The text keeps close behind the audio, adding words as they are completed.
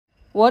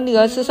我女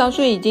儿13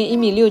岁，已经1.67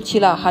米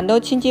了，很多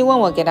亲戚问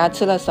我给她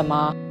吃了什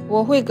么，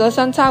我会隔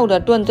三差五的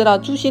炖这道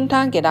猪心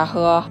汤给她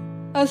喝。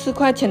20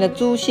块钱的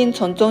猪心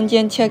从中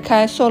间切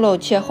开，瘦肉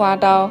切花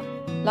刀，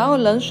然后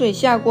冷水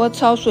下锅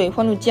焯水，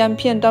放入姜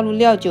片，倒入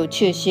料酒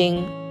去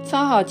腥，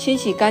焯好清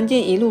洗干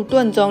净，一入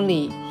炖盅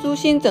里。猪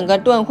心整个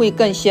炖会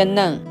更鲜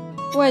嫩，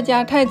外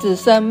加太子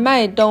参、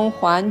麦冬、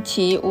黄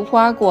芪、无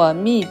花果、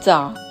蜜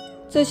枣，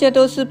这些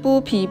都是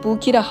补脾补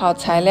气的好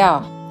材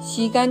料。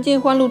洗干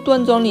净放入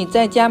炖盅里，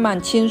再加满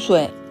清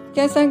水，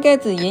盖上盖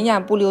子，营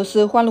养不流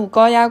失，放入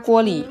高压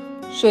锅里，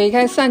水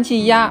开上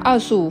气压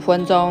25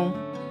分钟，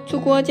出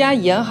锅加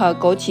盐和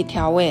枸杞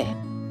调味，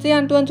这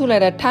样炖出来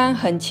的汤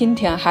很清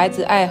甜，孩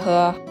子爱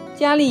喝。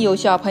家里有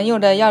小朋友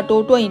的要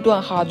多炖一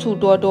炖，好处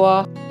多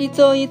多。1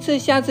周1次，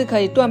下次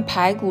可以炖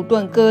排骨、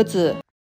炖鸽子。